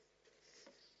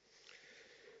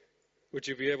Would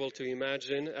you be able to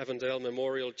imagine Avondale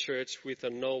Memorial Church with a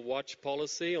no-watch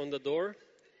policy on the door?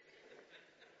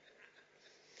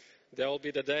 That will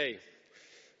be the day.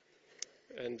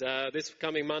 And this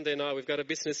coming Monday now, we've got a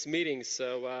business meeting,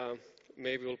 so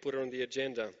maybe we'll put it on the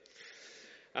agenda.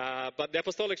 But the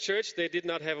Apostolic Church, they did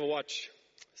not have a watch.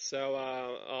 So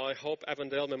I hope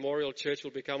Avondale Memorial Church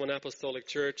will become an apostolic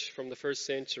church from the first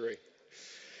century.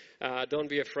 Don't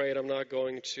be afraid, I'm not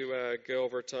going to go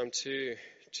over time too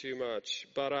much.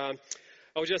 But I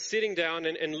was just sitting down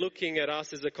and looking at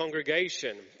us as a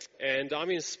congregation. And I'm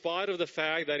inspired of the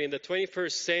fact that in the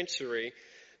 21st century,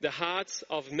 the hearts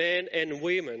of men and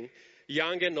women,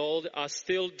 young and old, are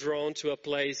still drawn to a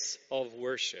place of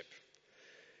worship.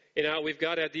 You know, we've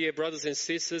got our dear brothers and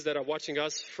sisters that are watching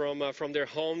us from their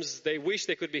homes. They wish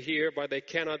they could be here, but they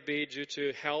cannot be due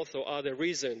to health or other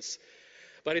reasons.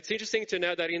 But it's interesting to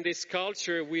know that in this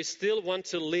culture, we still want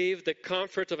to leave the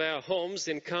comfort of our homes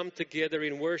and come together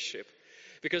in worship.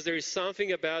 Because there is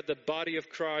something about the body of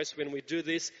Christ when we do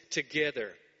this together.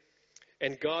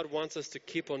 And God wants us to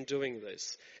keep on doing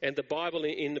this. And the Bible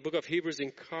in the book of Hebrews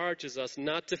encourages us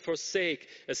not to forsake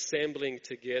assembling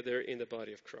together in the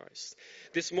body of Christ.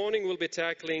 This morning we'll be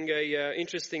tackling an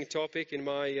interesting topic in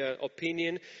my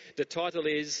opinion. The title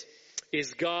is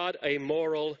God a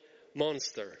Moral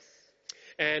Monster?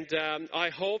 And I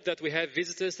hope that we have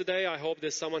visitors today. I hope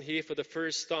there's someone here for the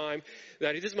first time.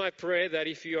 That it is my prayer that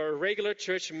if you are a regular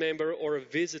church member or a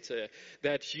visitor,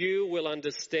 that you will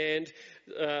understand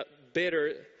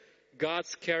better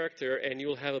God's character and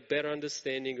you'll have a better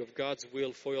understanding of God's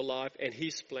will for your life and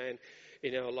His plan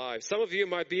in our lives. Some of you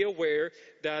might be aware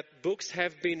that books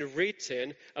have been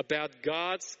written about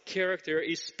God's character,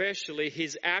 especially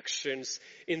His actions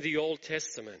in the Old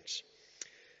Testament.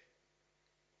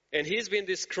 And He's been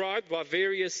described by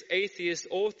various atheist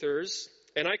authors,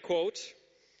 and I quote,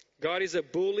 God is a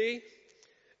bully,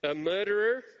 a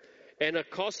murderer, and a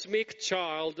cosmic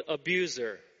child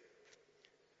abuser.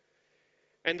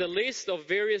 And the list of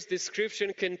various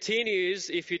descriptions continues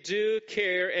if you do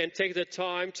care and take the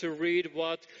time to read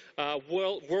what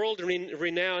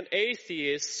world-renowned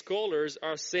atheist scholars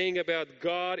are saying about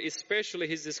God, especially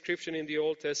His description in the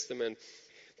Old Testament.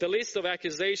 The list of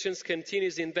accusations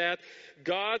continues in that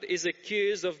God is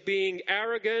accused of being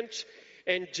arrogant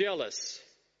and jealous.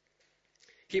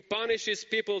 He punishes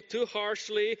people too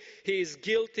harshly. He is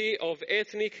guilty of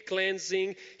ethnic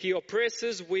cleansing. He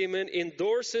oppresses women,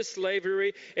 endorses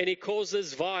slavery, and he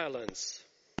causes violence.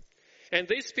 And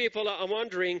these people are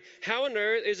wondering, how on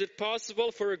earth is it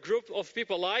possible for a group of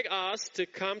people like us to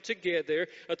come together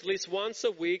at least once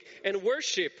a week and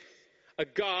worship a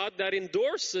God that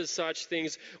endorses such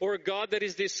things, or a God that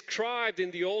is described in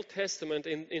the Old Testament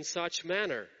in such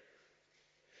manner?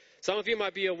 Some of you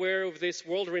might be aware of this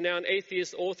world-renowned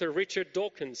atheist author, Richard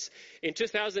Dawkins. In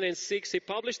 2006, he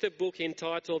published a book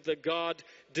entitled The God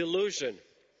Delusion.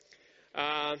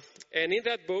 And in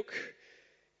that book,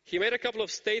 he made a couple of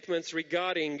statements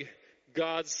regarding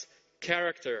God's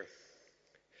character.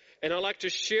 And I'd like to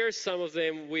share some of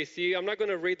them with you. I'm not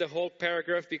going to read the whole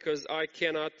paragraph because I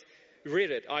cannot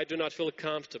read it. I do not feel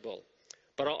comfortable.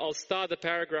 But I'll start the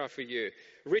paragraph for you.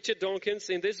 Richard Dawkins,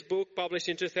 in this book published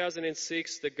in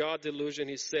 2006, The God Delusion,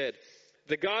 he said,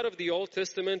 the God of the Old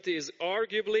Testament is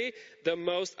arguably the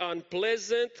most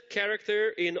unpleasant character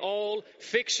in all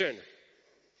fiction.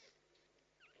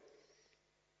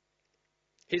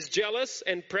 He's jealous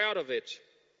and proud of it.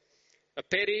 A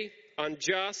petty,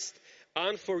 unjust,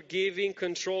 unforgiving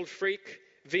control freak,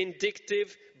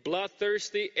 vindictive,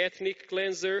 bloodthirsty, ethnic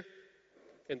cleanser,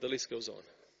 and the list goes on.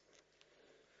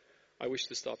 I wish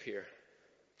to stop here.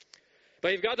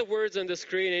 But you've got the words on the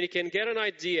screen and you can get an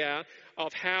idea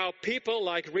of how people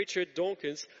like Richard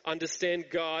Dawkins understand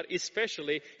God,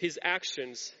 especially His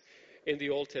actions in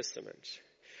the Old Testament.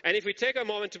 And if we take a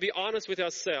moment to be honest with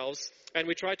ourselves and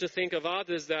we try to think of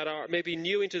others that are maybe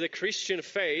new into the Christian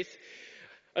faith,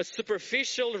 a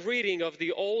superficial reading of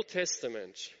the Old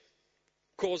Testament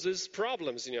causes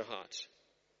problems in your heart.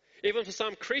 Even for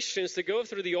some Christians to go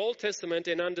through the Old Testament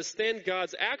and understand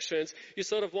God's actions, you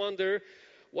sort of wonder,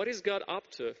 what is God up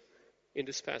to in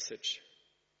this passage?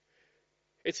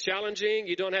 It's challenging.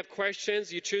 You don't have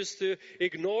questions. You choose to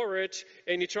ignore it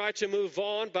and you try to move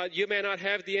on, but you may not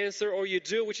have the answer, or you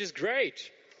do, which is great.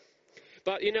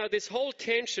 But, you know, this whole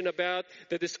tension about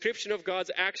the description of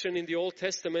God's action in the Old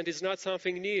Testament is not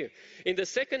something new. In the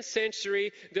 2nd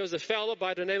century, there was a fellow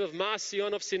by the name of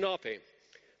Marcion of Sinope.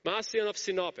 Marcion of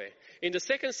Sinope. In the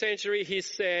 2nd century, he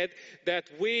said that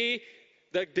we,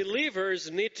 the believers,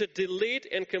 need to delete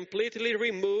and completely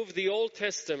remove the Old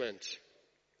Testament.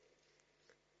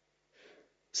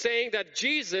 saying that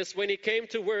Jesus, when he came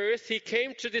to earth, he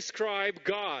came to describe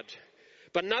God,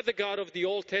 but not the God of the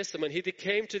Old Testament. He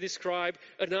came to describe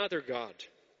another God.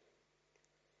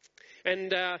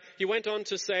 And he went on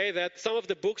to say that some of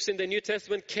the books in the New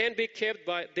Testament can be kept,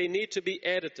 but they need to be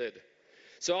edited.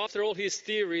 So after all his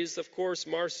theories, of course,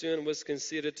 Marcion was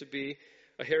considered to be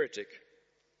a heretic.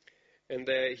 And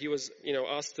he was,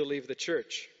 asked to leave the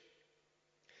church.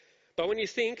 But when you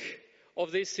think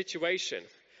of this situation,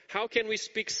 how can we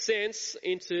speak sense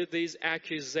into these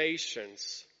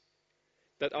accusations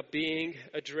that are being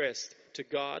addressed to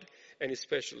God and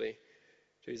especially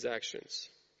to his actions?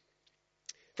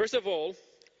 First of all,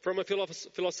 from a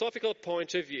philosophical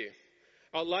point of view,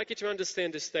 I'd like you to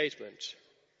understand this statement.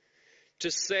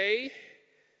 To say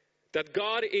that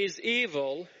God is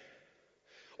evil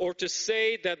or to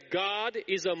say that God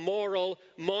is a moral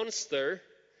monster,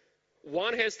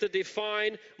 one has to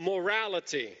define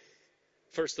morality,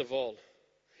 first of all,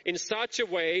 in such a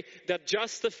way that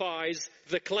justifies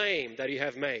the claim that you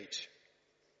have made.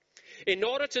 In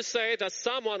order to say that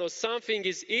someone or something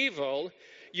is evil,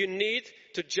 you need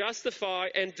to justify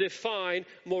and define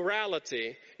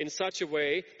morality in such a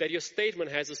way that your statement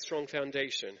has a strong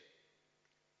foundation.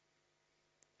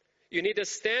 You need a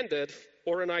standard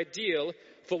or an ideal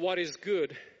for what is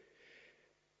good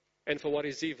and for what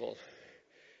is evil.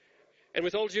 And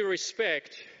with all due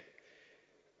respect,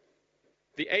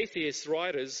 the atheist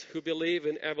writers who believe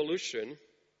in evolution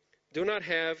do not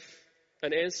have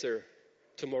an answer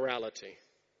to morality.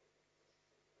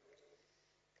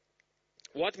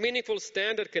 What meaningful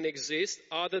standard can exist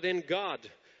other than God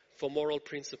for moral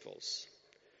principles?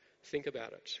 Think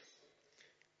about it.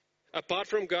 Apart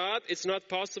from God, it's not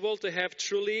possible to have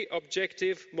truly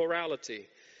objective morality.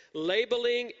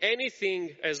 Labeling anything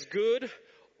as good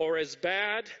or as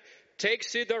bad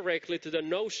takes you directly to the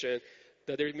notion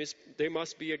that there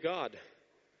must be a God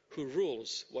who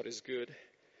rules what is good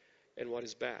and what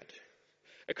is bad.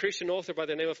 A Christian author by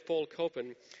the name of Paul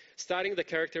Copan, studying the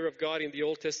character of God in the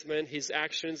Old Testament, his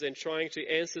actions, and trying to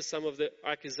answer some of the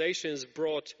accusations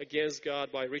brought against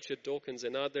God by Richard Dawkins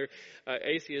and other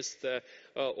atheist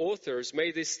authors,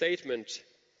 made this statement: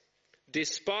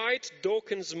 despite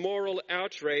Dawkins' moral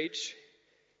outrage,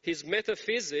 his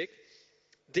metaphysic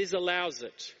disallows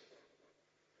it.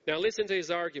 Now listen to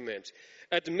his argument.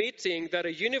 Admitting that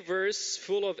a universe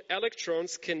full of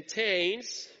electrons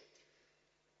contains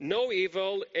no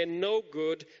evil and no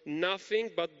good,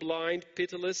 nothing but blind,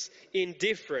 pitiless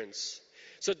indifference.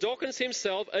 So Dawkins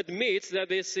himself admits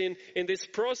that in this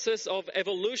process of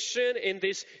evolution, in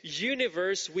this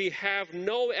universe, we have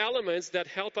no elements that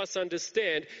help us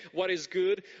understand what is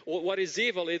good or what is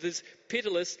evil. It is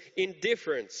pitiless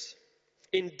indifference.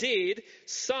 Indeed,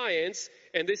 science,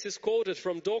 and this is quoted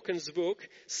from Dawkins' book,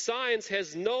 science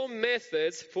has no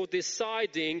methods for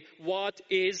deciding what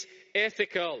is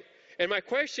ethical. And my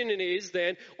question is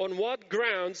then, on what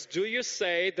grounds do you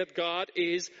say that God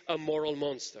is a moral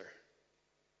monster?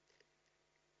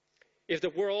 If the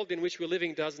world in which we're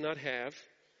living does not have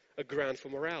a ground for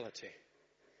morality.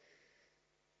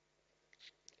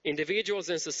 Individuals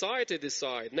and society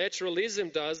decide. Naturalism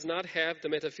does not have the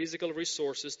metaphysical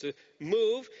resources to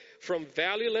move from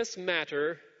valueless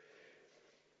matter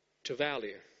to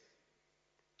value.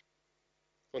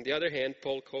 On the other hand,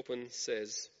 Paul Copan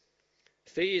says,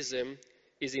 theism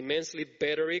is immensely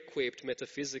better equipped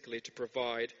metaphysically to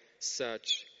provide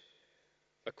such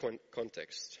a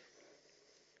context.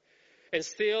 And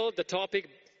still, the topic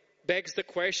begs the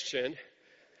question,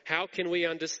 how can we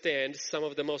understand some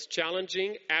of the most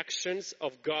challenging actions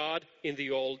of God in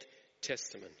the Old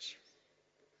Testament?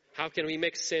 How can we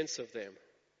make sense of them?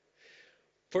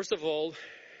 First of all,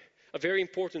 a very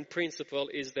important principle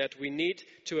is that we need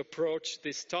to approach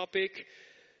this topic,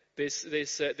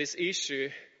 this issue,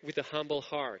 with a humble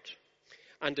heart,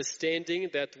 understanding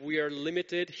that we are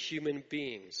limited human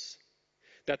beings,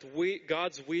 that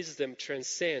God's wisdom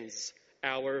transcends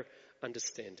our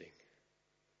understanding.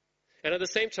 And at the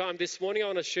same time, this morning I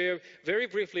want to share very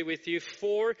briefly with you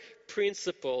 4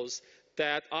 principles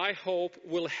that I hope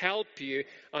will help you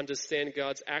understand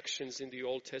God's actions in the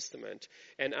Old Testament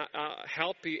and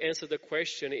help you answer the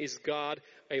question, is God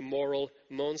a moral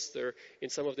monster in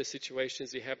some of the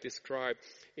situations you have described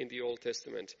in the Old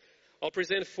Testament? I'll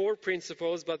present 4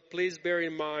 principles, but please bear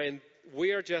in mind,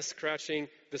 we are just scratching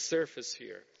the surface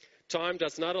here. Time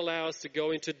does not allow us to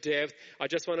go into depth. I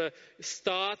just want to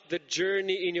start the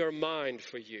journey in your mind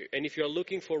for you. And if you're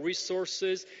looking for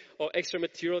resources or extra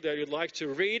material that you'd like to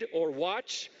read or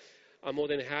watch, I'm more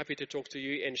than happy to talk to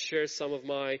you and share some of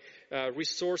my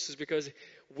resources, because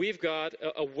we've got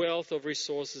a wealth of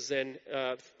resources and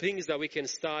things that we can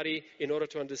study in order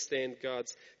to understand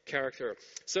God's character.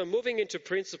 So moving into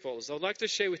principles, I'd like to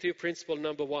share with you principle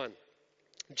number 1.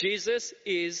 Jesus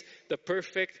is the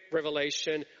perfect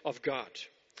revelation of God.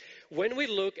 When we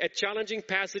look at challenging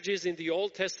passages in the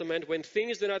Old Testament, when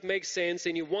things do not make sense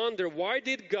and you wonder, why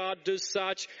did God do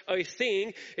such a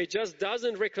thing? It just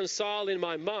doesn't reconcile in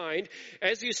my mind.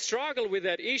 As you struggle with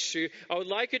that issue, I would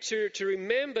like you to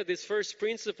remember this first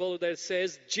principle that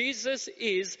says, Jesus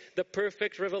is the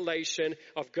perfect revelation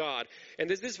of God. And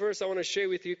this verse I want to share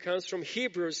with you comes from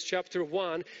Hebrews chapter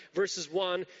 1, verses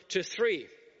 1 to 3.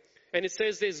 And it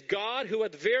says this, God who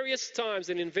at various times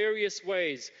and in various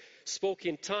ways spoke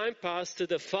in time past to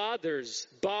the fathers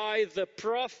by the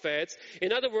prophets.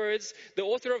 In other words, the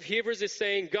author of Hebrews is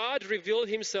saying God revealed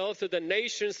himself to the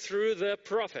nations through the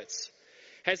prophets.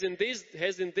 Has in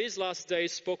these last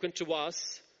days spoken to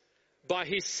us by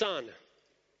his Son,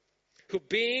 who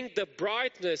being the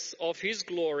brightness of his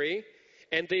glory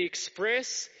and the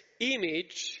express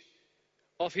image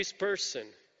of his person,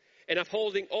 and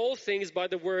upholding all things by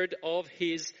the word of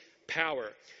his power.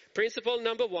 Principle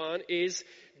number 1 is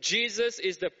Jesus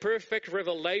is the perfect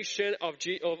revelation of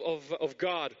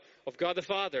God, of God the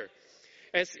Father.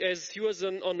 As he was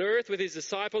on earth with his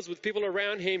disciples, with people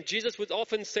around him, Jesus would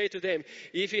often say to them,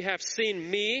 if you have seen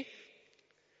me,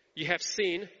 you have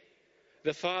seen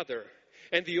the Father.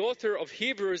 And the author of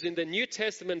Hebrews in the New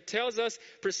Testament tells us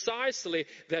precisely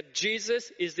that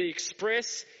Jesus is the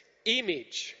express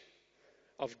image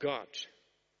of God,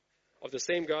 of the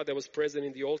same God that was present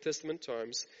in the Old Testament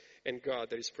times and God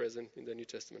that is present in the New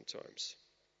Testament times.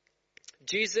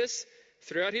 Jesus,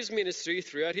 throughout his ministry,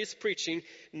 throughout his preaching,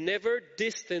 never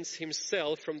distanced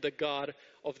himself from the God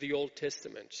of the Old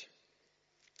Testament.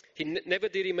 Never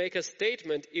did he make a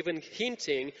statement even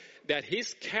hinting that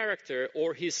his character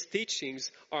or his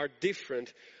teachings are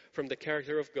different from the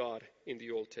character of God in the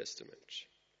Old Testament.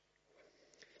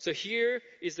 So here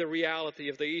is the reality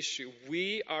of the issue.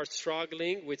 We are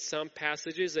struggling with some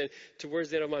passages, and towards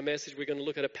the end of my message, we're going to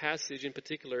look at a passage in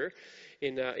particular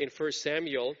in 1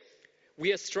 Samuel.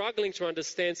 We are struggling to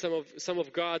understand some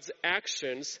of God's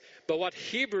actions, but what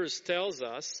Hebrews tells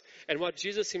us and what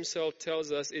Jesus himself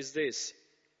tells us is this.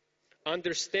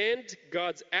 Understand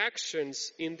God's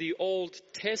actions in the Old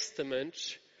Testament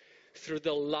through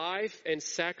the life and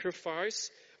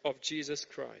sacrifice of Jesus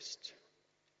Christ.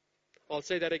 I'll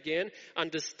say that again.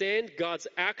 Understand God's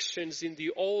actions in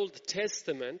the Old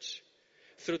Testament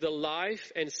through the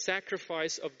life and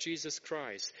sacrifice of Jesus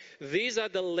Christ. These are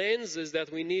the lenses that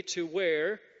we need to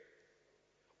wear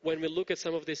when we look at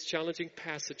some of these challenging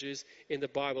passages in the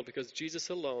Bible, because Jesus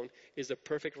alone is the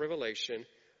perfect revelation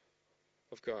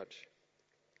of God.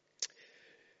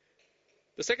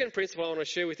 The second principle I want to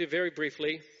share with you very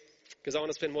briefly, because I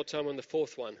want to spend more time on the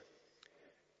fourth one.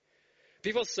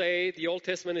 People say the Old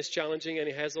Testament is challenging and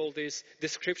it has all these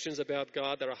descriptions about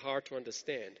God that are hard to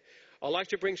understand. I'd like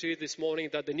to bring to you this morning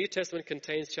that the New Testament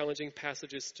contains challenging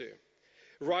passages too.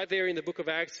 Right there in the book of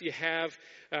Acts, you have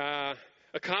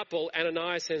a couple,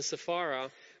 Ananias and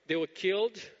Sapphira. They were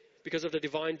killed because of the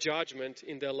divine judgment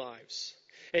in their lives.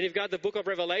 And you've got the book of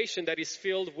Revelation that is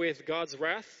filled with God's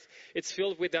wrath. It's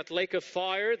filled with that lake of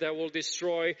fire that will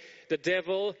destroy the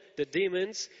devil, the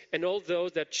demons, and all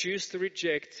those that choose to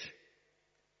reject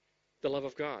the love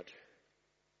of God.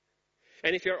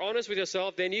 And if you're honest with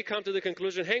yourself, then you come to the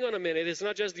conclusion, hang on a minute, it's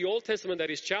not just the Old Testament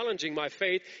that is challenging my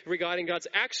faith regarding God's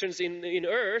actions in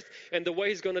earth and the way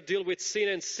he's going to deal with sin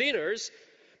and sinners,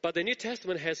 but the New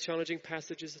Testament has challenging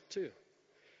passages too,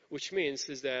 which means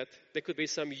is that there could be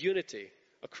some unity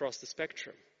across the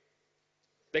spectrum.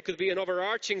 There could be an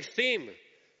overarching theme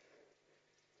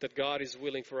that God is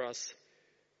willing for us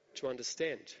to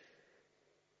understand.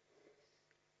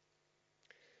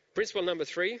 Principle number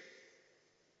 3.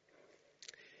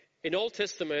 In Old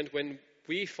Testament, when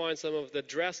we find some of the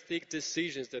drastic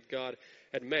decisions that God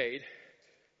had made,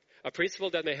 a principle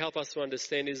that may help us to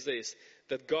understand is this,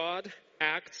 that God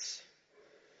acts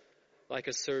like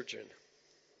a surgeon.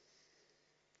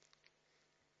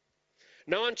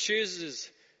 No one chooses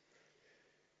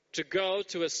to go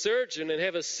to a surgeon and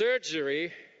have a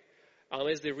surgery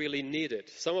unless they really need it.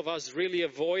 Some of us really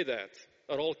avoid that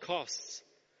at all costs.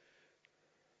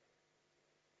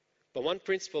 But one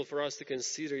principle for us to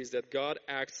consider is that God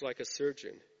acts like a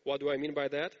surgeon. What do I mean by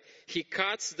that? He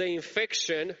cuts the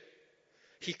infection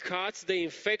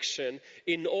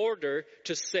in order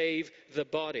to save the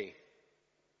body.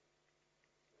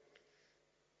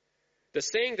 The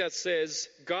saying that says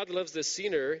God loves the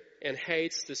sinner and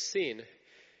hates the sin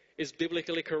is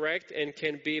biblically correct and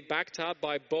can be backed up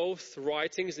by both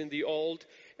writings in the Old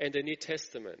and the New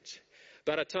Testament.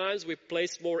 But at times we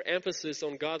place more emphasis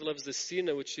on God loves the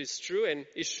sinner, which is true, and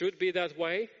it should be that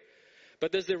way.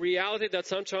 But there's the reality that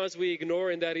sometimes we ignore,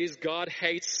 and that is God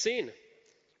hates sin.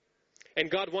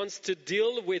 And God wants to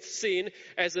deal with sin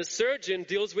as a surgeon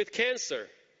deals with cancer.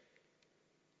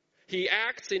 He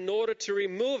acts in order to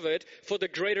remove it for the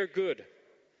greater good.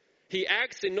 He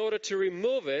acts in order to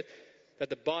remove it that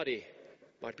the body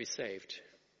might be saved.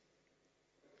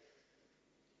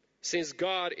 Since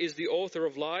God is the author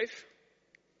of life,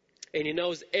 and He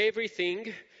knows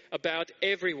everything about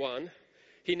everyone,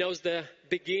 He knows the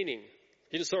beginning.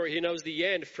 He knows the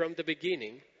end from the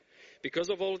beginning. Because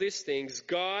of all these things,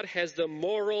 God has the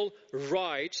moral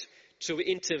right to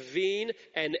intervene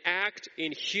and act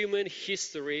in human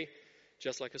history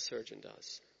just like a surgeon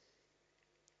does.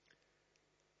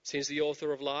 Since the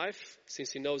author of life,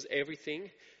 since He knows everything,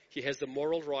 He has the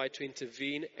moral right to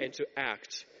intervene and to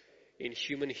act in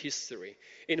human history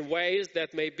in ways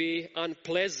that may be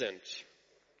unpleasant,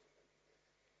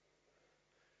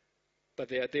 but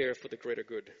they are there for the greater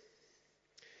good.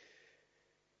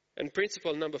 And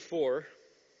principle number 4,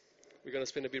 we're going to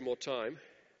spend a bit more time.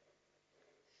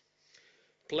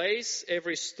 Place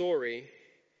every story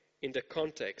in the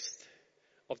context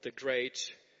of the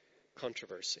great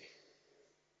controversy.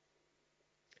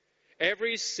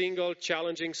 Every single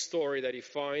challenging story that you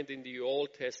find in the Old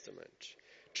Testament,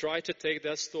 try to take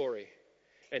that story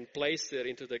and place it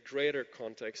into the greater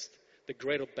context, the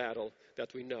greater battle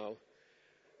that we know,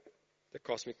 the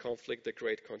cosmic conflict, the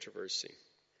great controversy.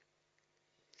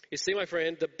 You see, my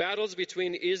friend, the battles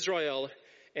between Israel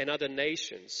and other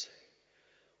nations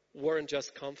weren't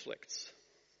just conflicts.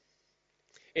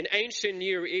 In ancient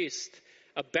Near East,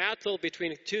 a battle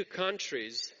between two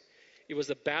countries, it was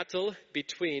a battle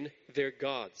between their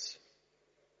gods.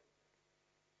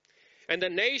 And the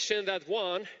nation that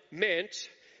won meant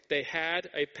they had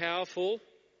a powerful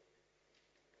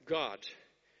God.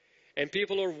 And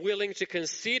people are willing to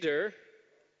consider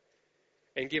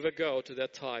and give a go to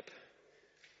that type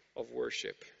of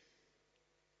worship.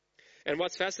 And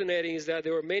what's fascinating is that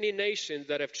there were many nations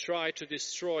that have tried to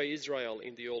destroy Israel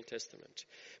in the Old Testament.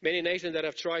 Many nations that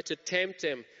have tried to tempt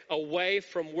them away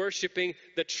from worshiping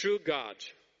the true God.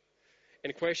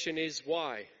 And the question is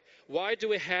why? Why do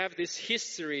we have this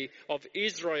history of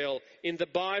Israel in the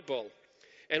Bible?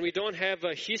 And we don't have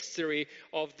a history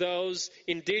of those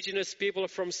indigenous people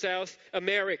from South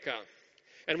America.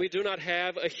 And we do not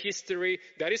have a history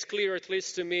that is clear, at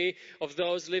least to me, of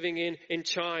those living in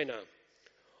China.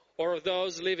 Or of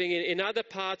those living in other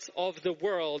parts of the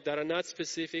world that are not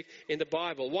specific in the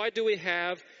Bible. Why do we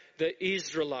have the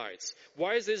Israelites?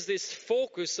 Why is this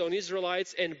focus on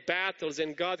Israelites and battles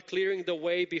and God clearing the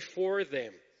way before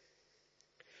them?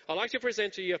 I'd like to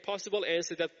present to you a possible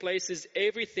answer that places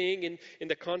everything in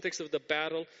the context of the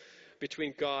battle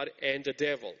between God and the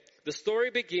devil. The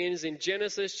story begins in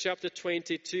Genesis chapter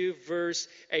 22, verse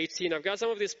 18. I've got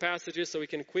some of these passages so we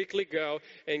can quickly go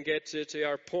and get to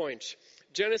our point.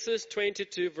 Genesis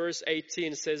 22, verse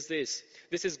 18 says this.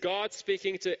 This is God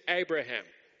speaking to Abraham.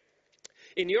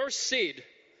 In your seed,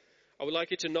 I would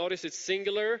like you to notice it's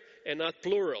singular and not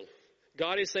plural.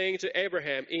 God is saying to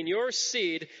Abraham, in your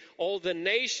seed, all the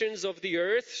nations of the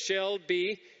earth shall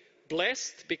be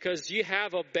blessed because you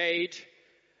have obeyed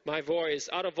my voice.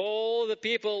 Out of all the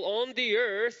people on the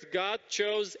earth, God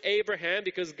chose Abraham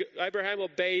because Abraham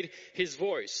obeyed his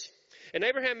voice. And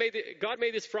God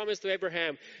made this promise to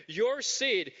Abraham, your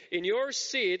seed, in your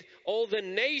seed, all the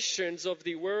nations of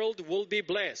the world will be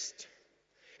blessed.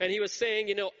 And he was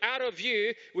saying, out of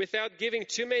you, without giving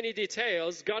too many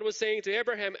details, God was saying to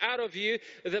Abraham, out of you,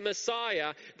 the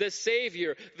Messiah, the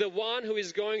Savior, the one who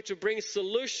is going to bring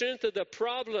solution to the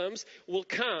problems will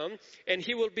come, and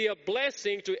he will be a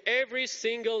blessing to every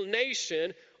single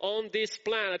nation on this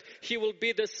planet. He will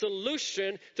be the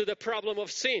solution to the problem of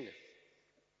sin.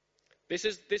 This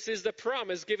is the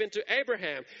promise given to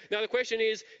Abraham. Now the question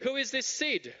is, who is this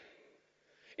seed?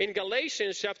 In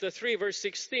Galatians chapter 3, verse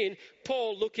 16,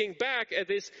 Paul, looking back at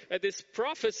this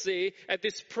prophecy, at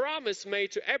this promise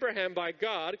made to Abraham by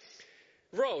God,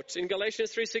 wrote in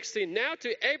Galatians 3:16, now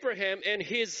to Abraham and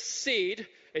his seed,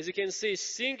 as you can see,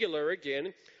 singular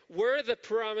again, were the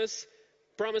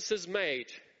promises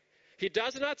made. He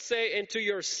does not say, and to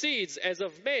your seeds as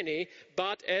of many,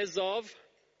 but as of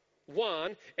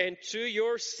one, and to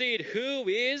your seed, who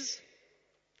is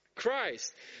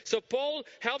Christ. So Paul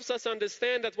helps us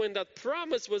understand that when that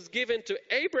promise was given to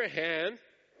Abraham,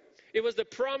 it was the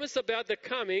promise about the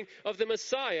coming of the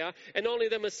Messiah, and only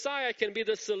the Messiah can be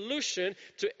the solution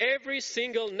to every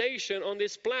single nation on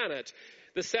this planet.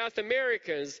 the South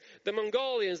Americans, the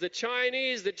Mongolians, the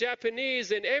Chinese, the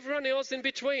Japanese, and everyone else in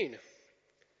between.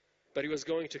 But it was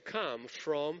going to come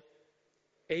from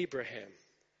Abraham.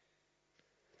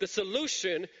 The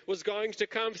solution was going to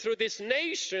come through this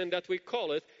nation that we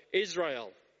call it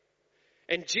Israel.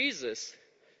 And Jesus,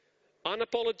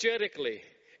 unapologetically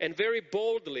and very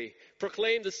boldly,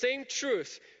 proclaimed the same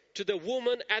truth to the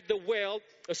woman at the well,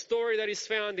 a story that is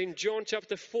found in John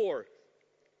chapter 4.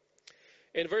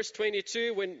 In verse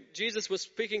 22, when Jesus was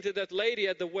speaking to that lady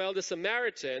at the well, the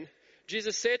Samaritan,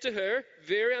 Jesus said to her,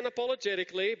 very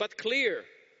unapologetically, but clear,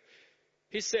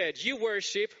 he said, "You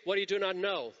worship what you do not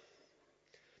know."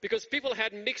 Because people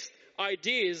had mixed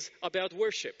ideas about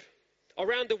worship.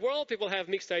 Around the world, people have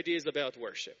mixed ideas about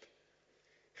worship.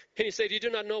 And he said, "You do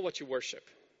not know what you worship."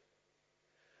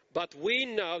 But we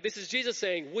know, this is Jesus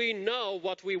saying, we know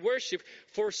what we worship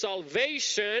for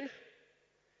salvation.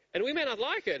 And we may not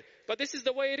like it, but this is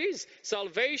the way it is.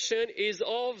 Salvation is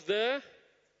of the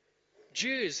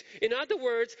Jews. In other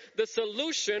words, the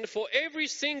solution for every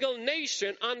single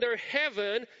nation under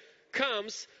heaven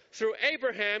comes through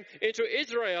Abraham into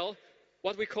Israel,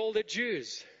 what we call the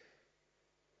Jews.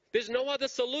 There's no other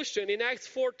solution. In Acts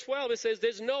 4:12 it says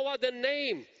there's no other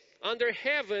name under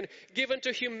heaven given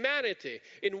to humanity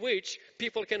in which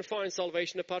people can find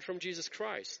salvation apart from Jesus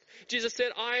Christ. Jesus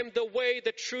said, "I am the way,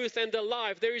 the truth, and the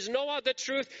life." There is no other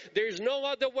truth, there is no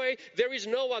other way, there is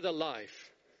no other life.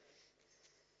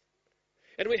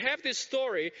 And we have this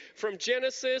story from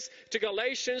Genesis to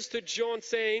Galatians to John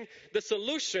saying the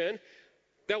solution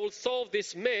that will solve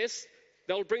this mess,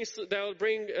 that will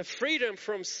bring freedom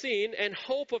from sin and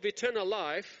hope of eternal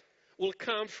life, will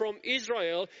come from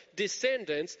Israel,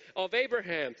 descendants of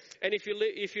Abraham. And if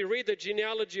you read the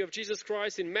genealogy of Jesus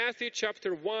Christ in Matthew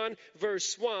chapter 1,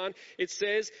 verse 1, it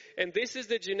says, "And this is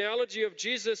the genealogy of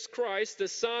Jesus Christ, the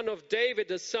son of David,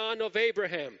 the son of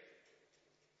Abraham."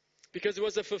 Because it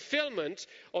was a fulfillment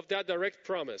of that direct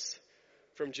promise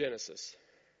from Genesis.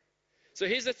 So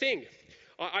here's the thing.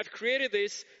 I've created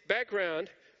this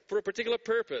background for a particular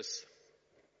purpose.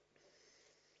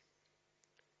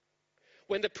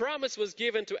 When the promise was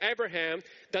given to Abraham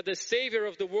that the Savior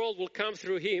of the world will come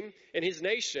through him and his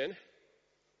nation,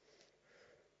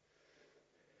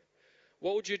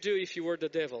 what would you do if you were the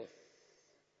devil?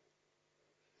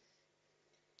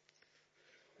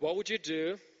 What would you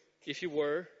do if you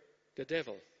were the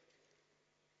devil?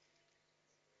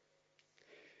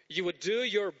 You would do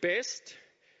your best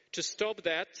to stop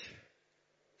that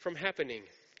from happening.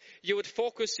 You would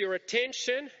focus your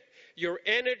attention, your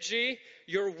energy,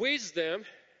 your wisdom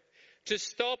to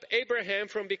stop Abraham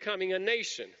from becoming a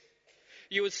nation.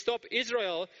 You would stop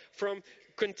Israel from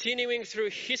continuing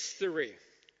through history.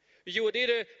 You would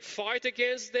either fight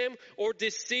against them or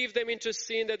deceive them into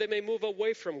sin that they may move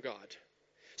away from God,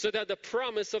 so that the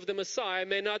promise of the Messiah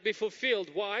may not be fulfilled.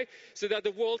 Why? So that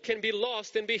the world can be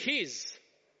lost and be His.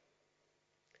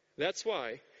 That's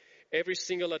why every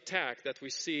single attack that we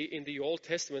see in the Old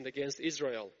Testament against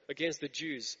Israel, against the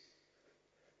Jews,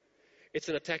 it's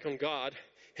an attack on God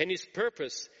and His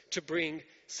purpose to bring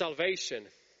salvation.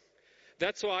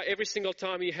 That's why every single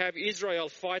time you have Israel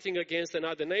fighting against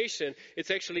another nation, it's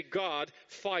actually God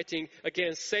fighting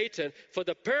against Satan for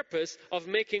the purpose of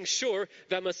making sure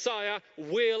that Messiah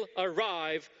will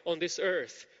arrive on this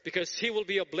earth, because He will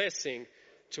be a blessing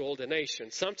to all the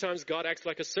nations. Sometimes God acts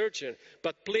like a surgeon,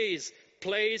 but please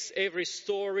place every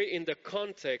story in the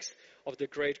context of the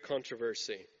great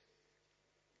controversy.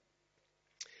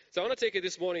 So I want to take you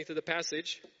this morning to the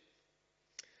passage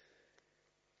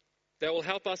that will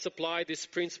help us apply these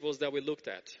principles that we looked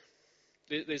at.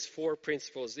 These 4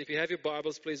 principles. If you have your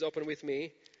Bibles, please open with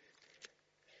me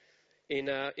in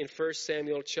 1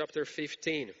 Samuel chapter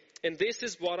 15. And this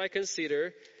is what I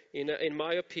consider, in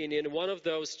my opinion, one of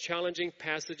those challenging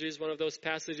passages, one of those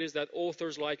passages that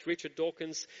authors like Richard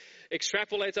Dawkins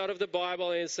extrapolate out of the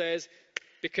Bible and says,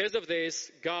 because of this,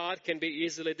 God can be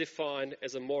easily defined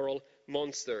as a moral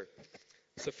monster.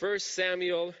 So 1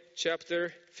 Samuel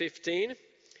chapter 15.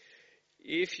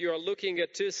 If you are looking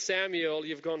at 2 Samuel,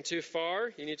 you've gone too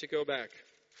far. You need to go back.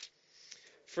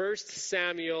 1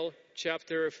 Samuel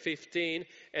chapter 15,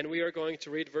 and we are going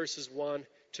to read verses 1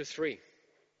 to 3.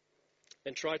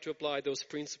 And try to apply those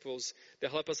principles that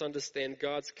help us understand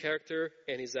God's character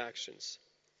and His actions.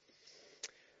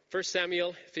 1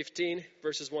 Samuel 15,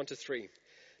 verses 1 to 3.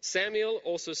 Samuel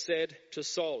also said to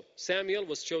Saul. Samuel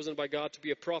was chosen by God to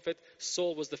be a prophet.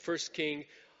 Saul was the first king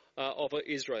over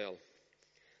Israel.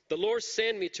 The Lord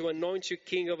sent me to anoint you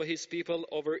king over His people,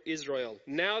 over Israel.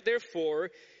 Now therefore,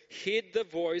 heed the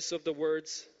voice of the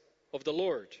words of the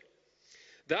Lord.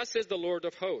 Thus says the Lord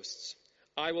of hosts,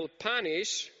 I will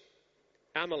punish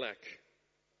Amalek.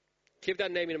 Keep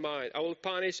that name in mind. I will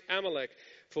punish Amalek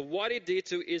for what he did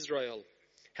to Israel,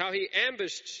 how he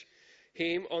ambushed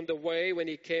him on the way when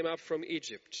he came up from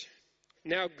Egypt.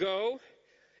 Now go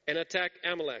and attack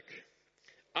Amalek.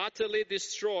 Utterly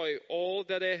destroy all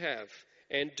that they have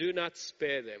and do not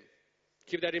spare them.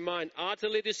 Keep that in mind.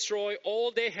 Utterly destroy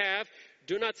all they have.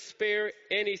 Do not spare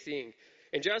anything.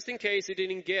 And just in case you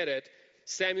didn't get it,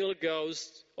 Samuel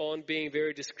goes on being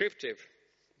very descriptive.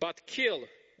 But kill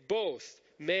both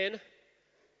men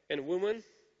and woman,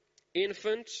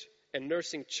 infant and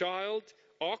nursing child,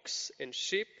 ox and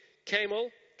sheep, camel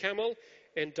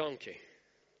and donkey.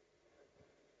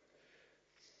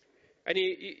 And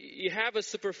you have a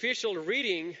superficial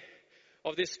reading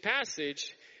of this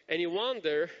passage and you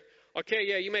wonder, okay,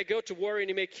 yeah, you may go to war and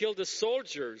you may kill the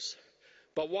soldiers,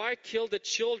 but why kill the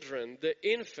children, the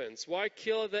infants? Why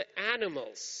kill the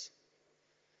animals?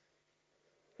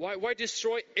 Why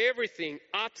destroy everything?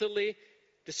 Utterly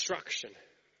destruction.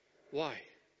 Why?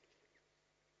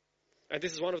 And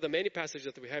this is one of the many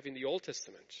passages that we have in the Old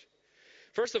Testament.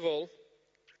 First of all,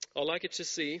 I'd like you to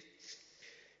see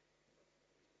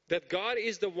that God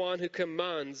is the one who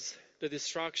commands the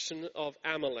destruction of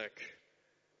Amalek.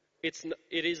 It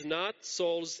is not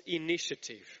Saul's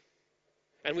initiative.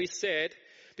 And we said,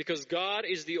 because God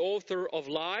is the author of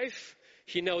life,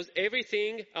 He knows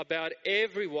everything about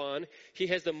everyone, He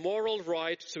has the moral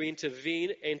right to intervene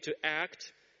and to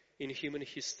act in human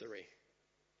history.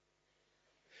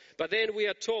 But then we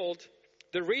are told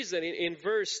the reason in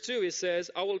verse 2, it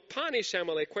says, I will punish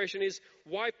Amalek. Question is,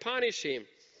 why punish him?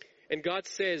 And God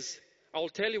says, I'll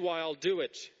tell you why I'll do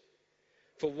it.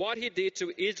 For what he did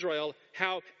to Israel,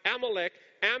 how Amalek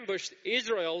ambushed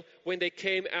Israel when they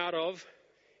came out of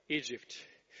Egypt.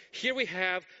 Here we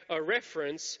have a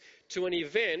reference to an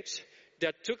event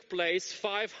that took place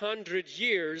 500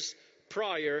 years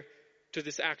prior to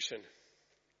this action.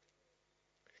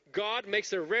 God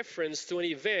makes a reference to an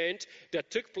event that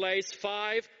took place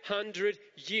 500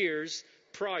 years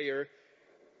prior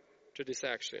to this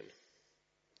action.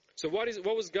 So what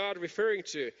was God referring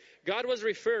to? God was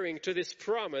referring to this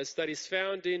promise that is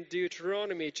found in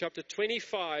Deuteronomy chapter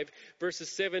 25,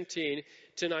 verses 17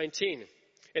 to 19.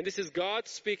 And this is God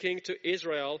speaking to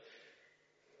Israel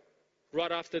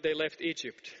right after they left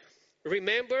Egypt.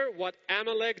 Remember what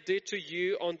Amalek did to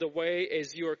you on the way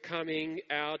as you were coming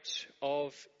out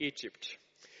of Egypt.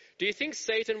 Do you think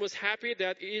Satan was happy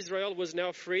that Israel was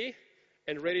now free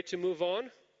and ready to move on?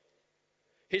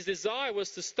 His desire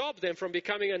was to stop them from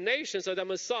becoming a nation so that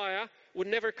Messiah would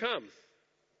never come.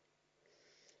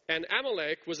 And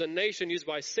Amalek was a nation used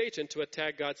by Satan to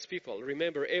attack God's people.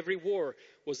 Remember, every war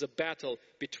was a battle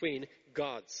between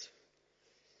gods.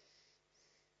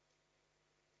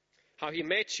 How he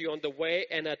met you on the way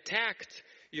and attacked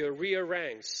your rear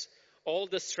ranks, all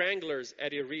the stranglers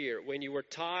at your rear, when you were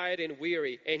tired and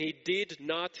weary, and he did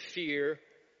not fear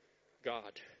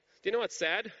God. Do you know what's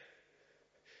sad?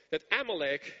 That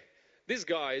Amalek, these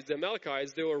guys, the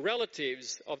Amalekites, they were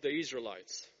relatives of the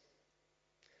Israelites.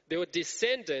 They were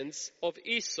descendants of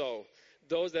Esau,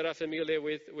 those that are familiar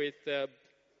with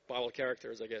Bible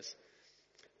characters, I guess.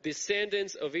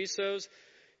 Descendants of Esau's,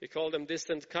 you call them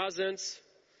distant cousins,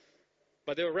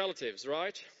 but they were relatives,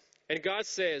 right? And God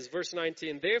says, verse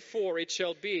 19, therefore it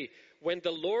shall be, when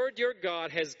the Lord your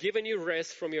God has given you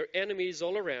rest from your enemies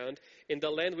all around, in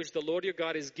the land which the Lord your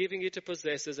God is giving you to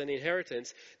possess as an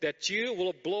inheritance, that you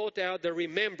will blot out the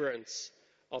remembrance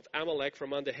of Amalek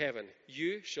from under heaven.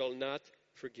 You shall not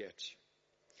forget.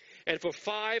 And for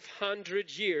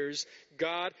 500 years,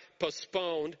 God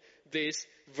postponed this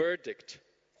verdict.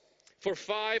 For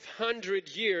 500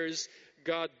 years,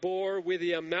 God bore with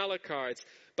the Amalekites.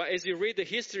 But as you read the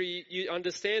history, you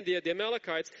understand the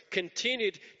Amalekites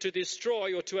continued to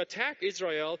destroy or to attack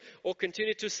Israel, or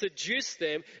continued to seduce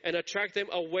them and attract them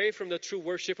away from the true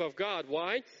worship of God.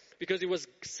 Why? Because it was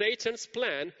Satan's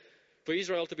plan for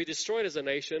Israel to be destroyed as a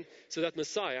nation so that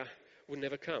Messiah would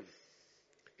never come.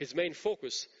 His main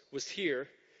focus was here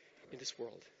in this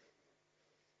world.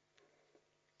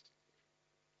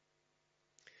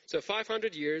 So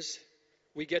 500 years,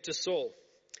 we get to Saul.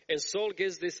 And Saul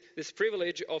gets this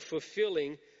privilege of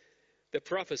fulfilling the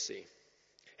prophecy.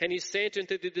 And he's sent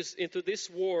into this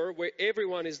war where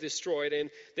everyone is destroyed. And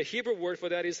the Hebrew word for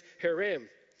that is herem.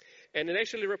 And it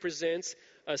actually represents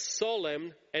a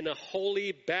solemn and a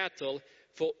holy battle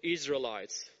for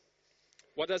Israelites.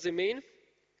 What does it mean?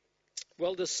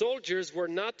 Well, the soldiers were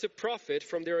not to profit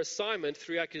from their assignment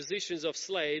through acquisitions of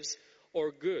slaves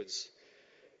or goods.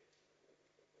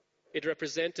 It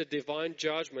represented divine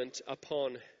judgment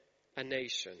upon a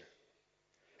nation.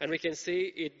 And we can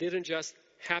see it didn't just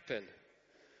happen.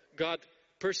 God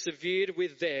persevered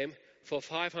with them for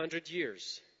 500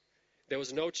 years. There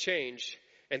was no change,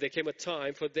 and there came a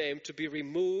time for them to be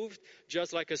removed,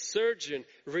 just like a surgeon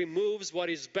removes what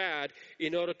is bad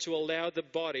in order to allow the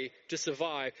body to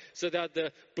survive, so that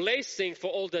the blessing for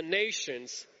all the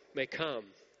nations may come.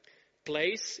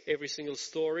 Place every single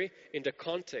story in the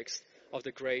context of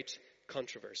the great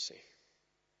controversy.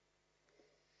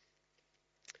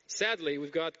 Sadly,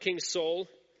 we've got King Saul.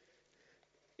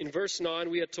 In verse 9,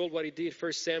 we are told what he did.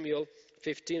 1 Samuel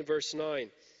 15, verse 9.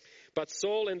 But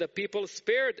Saul and the people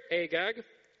spared Agag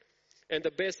and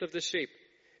the best of the sheep,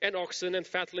 and oxen, and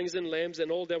fatlings, and lambs,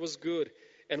 and all that was good,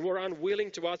 and were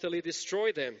unwilling to utterly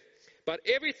destroy them. But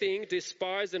everything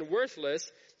despised and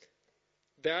worthless,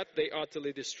 that they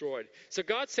utterly destroyed. So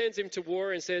God sends him to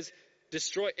war and says,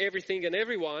 destroy everything and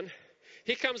everyone.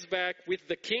 He comes back with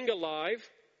the king alive,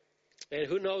 and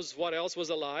who knows what else was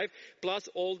alive, plus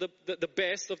all the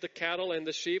best of the cattle and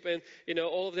the sheep and,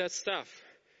 all of that stuff.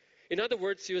 In other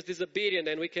words, he was disobedient,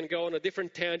 and we can go on a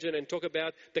different tangent and talk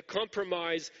about the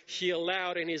compromise he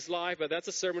allowed in his life, but that's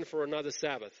a sermon for another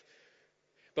Sabbath.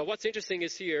 But what's interesting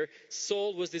is here,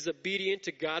 Saul was disobedient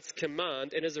to God's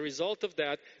command, and as a result of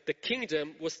that, the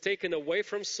kingdom was taken away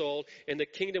from Saul, and the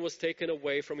kingdom was taken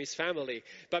away from his family.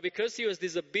 But because he was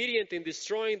disobedient in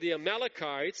destroying the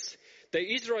Amalekites,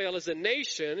 the Israel as a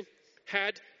nation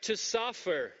had to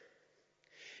suffer.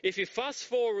 If you fast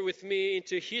forward with me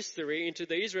into history, into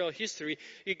the Israel history,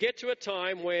 you get to a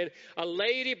time when a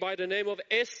lady by the name of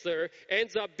Esther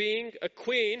ends up being a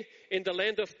queen in the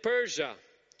land of Persia,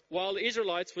 while the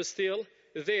Israelites were still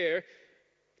there,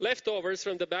 leftovers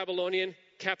from the Babylonian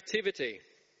captivity.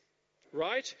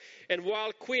 Right? And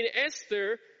while Queen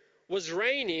Esther was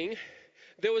reigning,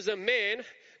 there was a man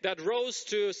that rose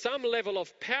to some level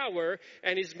of power,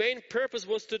 and his main purpose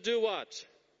was to do what?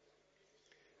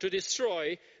 To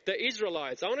destroy the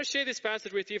Israelites. I want to share this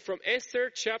passage with you from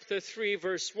Esther chapter 3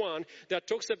 verse 1 that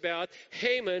talks about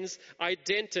Haman's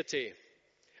identity.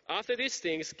 After these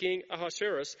things, King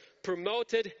Ahasuerus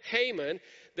promoted Haman,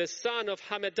 the son of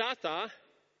Hammedatha,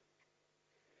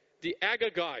 the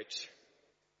Agagite.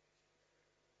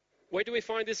 Where do we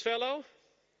find this fellow?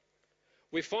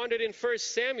 We find it in 1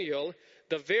 Samuel,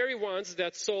 the very ones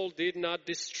that Saul did not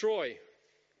destroy,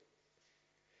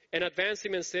 and advanced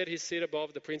him and set his seat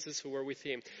above the princes who were with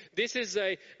him. This is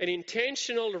an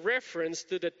intentional reference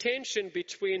to the tension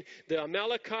between the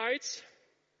Amalekites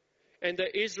and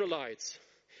the Israelites.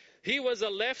 He was a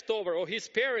leftover, or his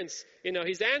parents,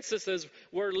 his ancestors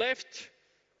were left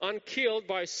unkilled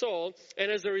by Saul,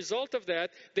 and as a result of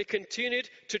that, they continued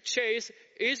to chase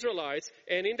Israelites.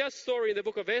 And in that story in the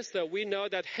book of Esther, we know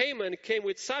that Haman came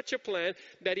with such a plan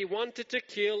that he wanted to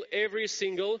kill every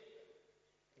single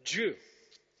Jew,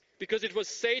 because it was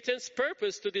Satan's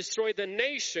purpose to destroy the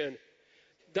nation,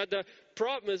 that the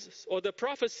promise or the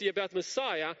prophecy about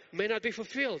Messiah may not be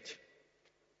fulfilled.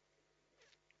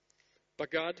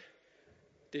 But God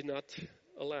did not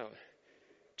allow it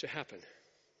to happen.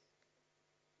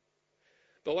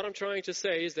 But what I'm trying to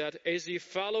say is that as you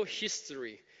follow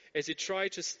history, as you try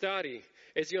to study,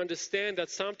 as you understand that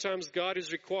sometimes God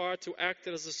is required to act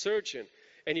as a surgeon,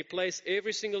 and he placed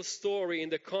every single story in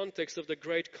the context of the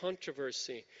great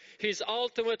controversy, his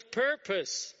ultimate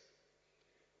purpose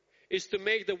is to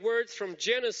make the words from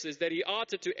Genesis that he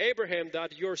uttered to Abraham,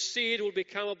 that your seed will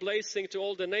become a blessing to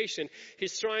all the nation.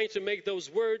 He's trying to make those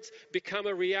words become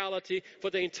a reality for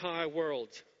the entire world.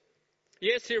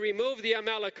 Yes, he removed the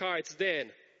Amalekites then.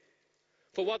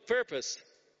 For what purpose?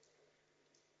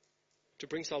 To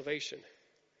bring salvation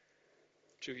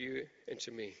to you and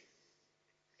to me.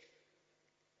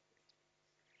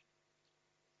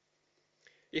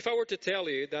 If I were to tell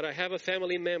you that I have a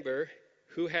family member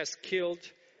who has killed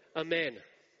a man,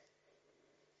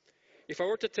 if I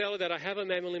were to tell you that I have a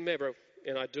family member,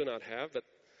 and I do not have,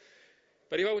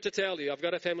 but if I were to tell you I've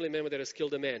got a family member that has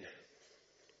killed a man,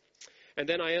 and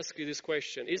then I ask you this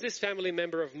question: is this family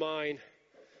member of mine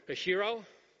a hero?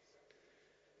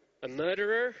 A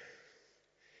murderer?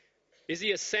 Is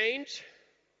he a saint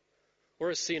or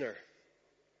a sinner?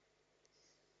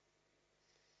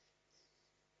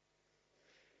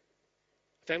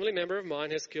 A family member of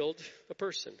mine has killed a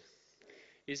person.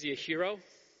 Is he a hero?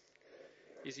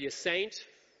 Is he a saint?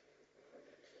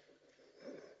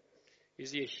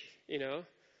 Is he,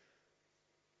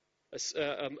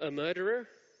 a murderer?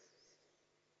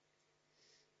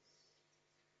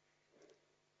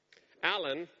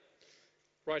 Alan,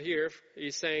 right here,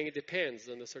 is saying it depends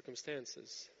on the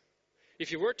circumstances.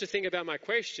 If you were to think about my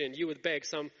question, you would beg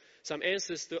some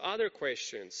answers to other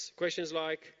questions. Questions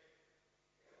like,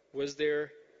 was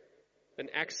there an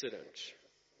accident?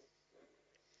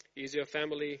 Is your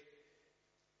family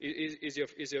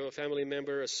Is your family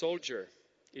member a soldier?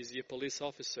 Is he a police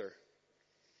officer?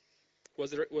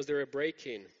 Was there a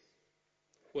break-in?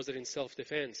 Was it in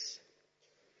self-defense?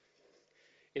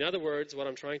 In other words, what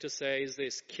I'm trying to say is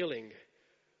this: killing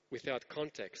without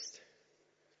context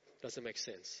doesn't make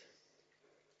sense.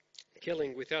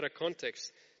 Killing without a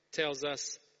context tells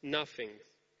us nothing.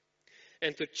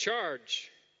 And to charge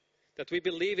that we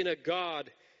believe in a God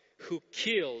who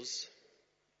kills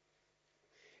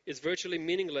is virtually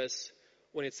meaningless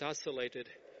when it's isolated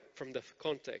from the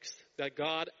context that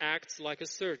God acts like a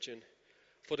surgeon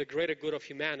for the greater good of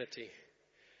humanity,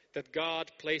 that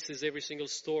God places every single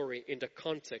story in the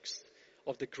context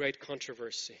of the great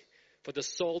controversy for the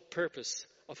sole purpose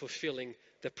of fulfilling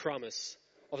the promise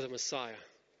of the Messiah.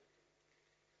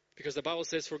 Because the Bible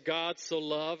says, for God so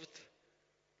loved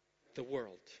the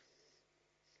world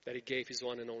that he gave his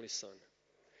one and only Son,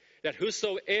 that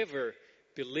whosoever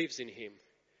believes in him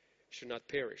should not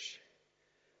perish,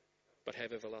 but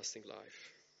have everlasting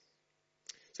life.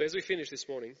 So as we finish this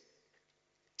morning,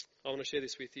 I want to share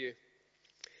this with you.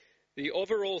 The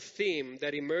overall theme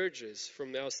that emerges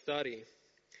from our study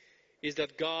is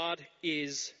that God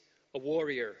is a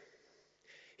warrior.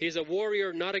 He is a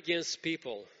warrior not against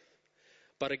people,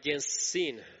 but against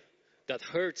sin that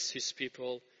hurts his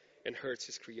people and hurts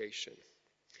his creation.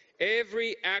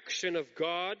 Every action of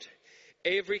God,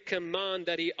 every command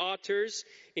that he utters,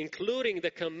 including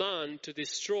the command to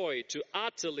destroy, to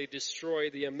utterly destroy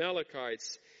the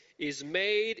Amalekites, is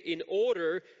made in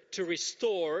order to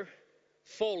restore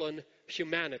fallen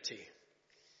humanity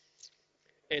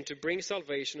and to bring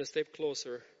salvation a step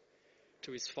closer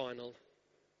to its final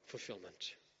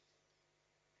fulfillment.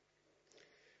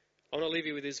 I want to leave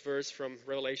you with this verse from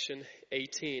Revelation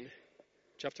 18,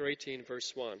 chapter 18,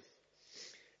 verse 1.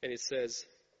 And it says,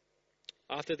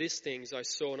 after these things I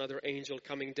saw another angel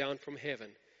coming down from heaven,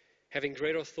 having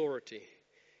great authority,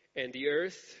 and the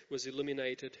earth was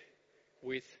illuminated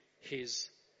with his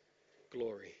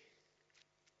glory.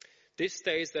 This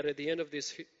states that at the end of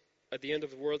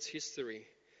the world's history,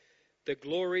 the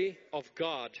glory of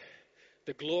God,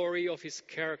 the glory of his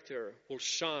character will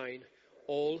shine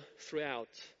all throughout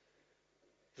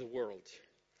the world.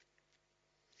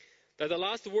 That the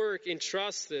last work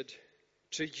entrusted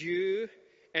to you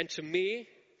and to me,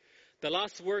 the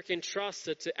last work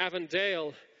entrusted to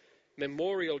Avondale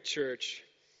Memorial Church,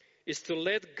 is to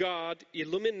let God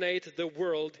illuminate the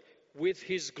world with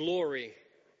his glory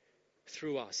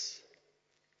through us.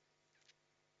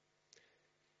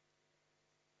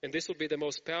 And this will be the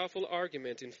most powerful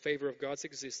argument in favor of God's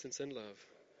existence and love,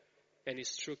 and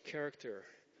his true character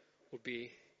will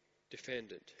be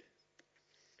defended.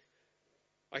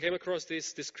 I came across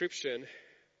this description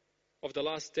of the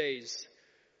last days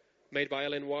made by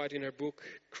Ellen White in her book,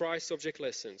 Christ Object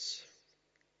Lessons.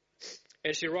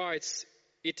 And she writes,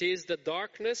 it is the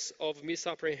darkness of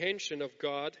misapprehension of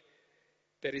God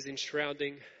that is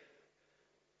enshrouding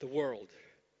the world.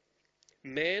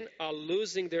 Men are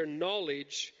losing their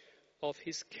knowledge of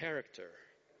his character.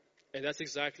 And that's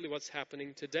exactly what's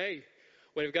happening today.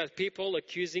 When we've got people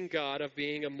accusing God of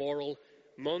being a moral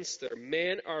monster,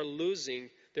 men are losing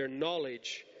their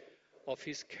knowledge of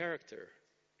his character.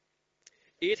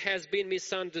 It has been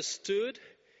misunderstood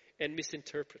and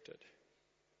misinterpreted.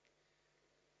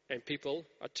 And people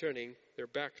are turning their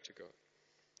back to God,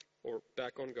 or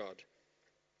back on God.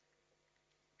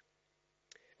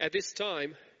 At this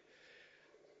time,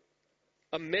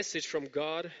 a message from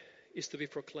God is to be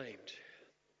proclaimed.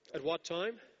 At what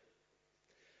time?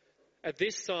 At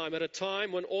this time, at a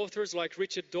time when authors like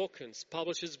Richard Dawkins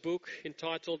published his book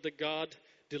entitled The God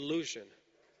Delusion,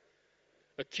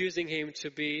 accusing him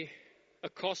to be a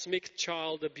cosmic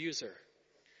child abuser.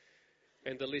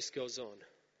 And the list goes on.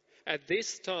 At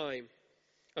this time,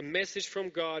 a message from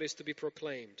God is to be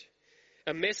proclaimed.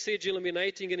 A message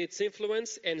illuminating in its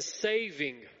influence and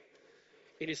saving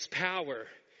in its power.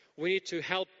 We need to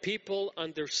help people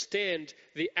understand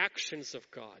the actions of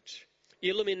God.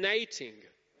 Illuminating,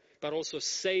 but also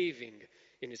saving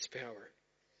in its power.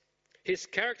 His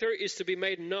character is to be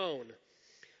made known.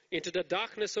 Into the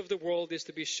darkness of the world is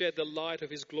to be shed the light of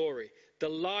his glory, the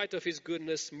light of his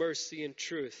goodness, mercy, and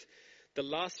truth. The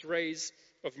last rays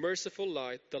of merciful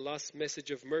light, the last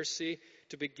message of mercy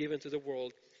to be given to the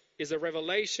world, is a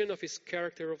revelation of his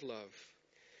character of love.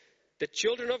 The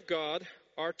children of God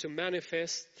are to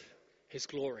manifest his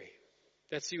glory.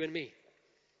 That's you and me.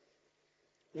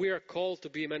 We are called to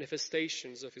be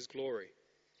manifestations of his glory.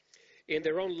 In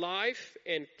their own life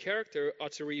and character are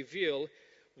to reveal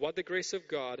what the grace of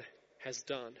God has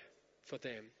done for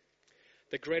them.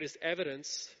 The greatest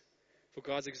evidence for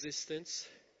God's existence,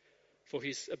 for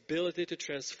His ability to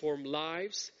transform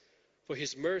lives, for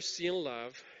His mercy and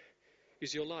love,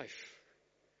 is your life.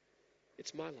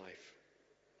 It's my life.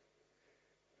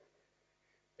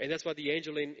 And that's what the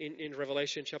angel in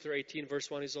Revelation chapter 18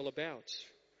 verse 1 is all about.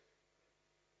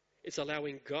 It's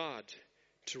allowing God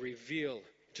to reveal,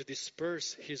 to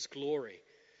disperse His glory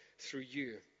through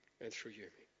you and through you.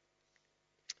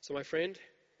 So my friend,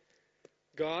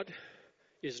 God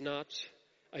is not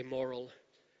a moral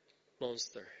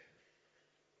monster.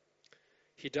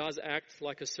 He does act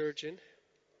like a surgeon,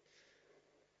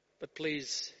 but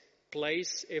please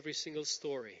place every single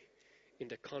story in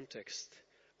the context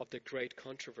of the great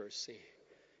controversy,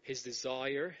 His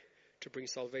desire to bring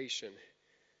salvation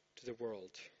to the world.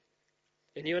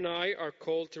 And you and I are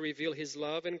called to reveal His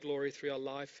love and glory through our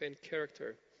life and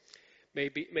character. May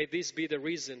this be the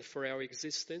reason for our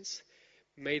existence.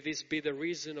 May this be the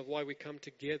reason of why we come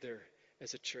together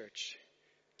as a church,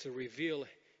 to reveal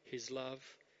His love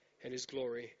and His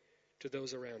glory to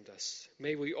those around us.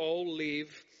 May we all live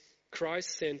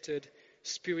Christ-centered,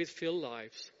 Spirit-filled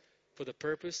lives for the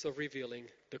purpose of revealing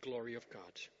the glory of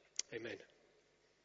God. Amen.